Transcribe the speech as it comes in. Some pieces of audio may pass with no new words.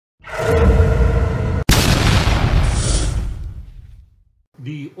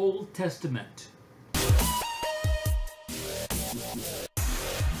The Old Testament.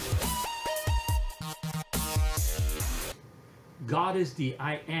 God is the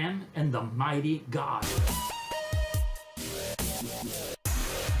I Am and the mighty God.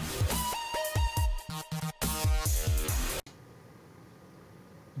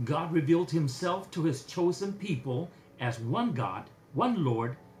 God revealed himself to his chosen people as one God, one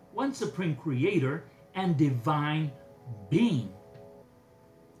Lord, one supreme creator, and divine being.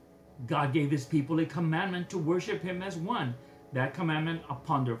 God gave his people a commandment to worship him as one. That commandment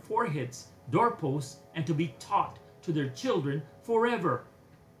upon their foreheads, doorposts, and to be taught to their children forever.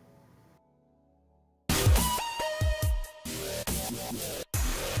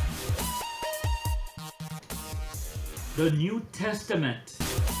 The New Testament.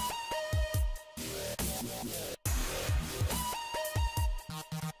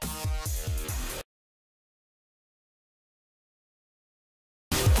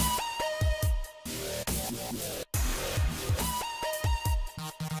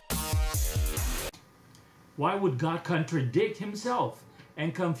 Why would God contradict himself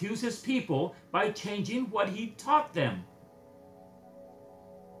and confuse his people by changing what he taught them?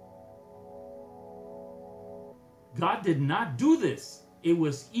 God did not do this. It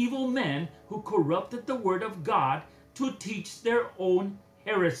was evil men who corrupted the word of God to teach their own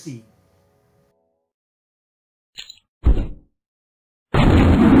heresy.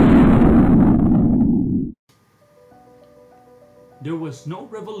 There was no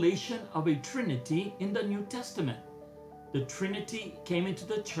revelation of a Trinity in the New Testament. The Trinity came into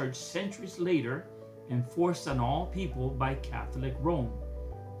the church centuries later and forced on all people by Catholic Rome.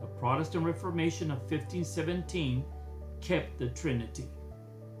 The Protestant Reformation of 1517 kept the Trinity.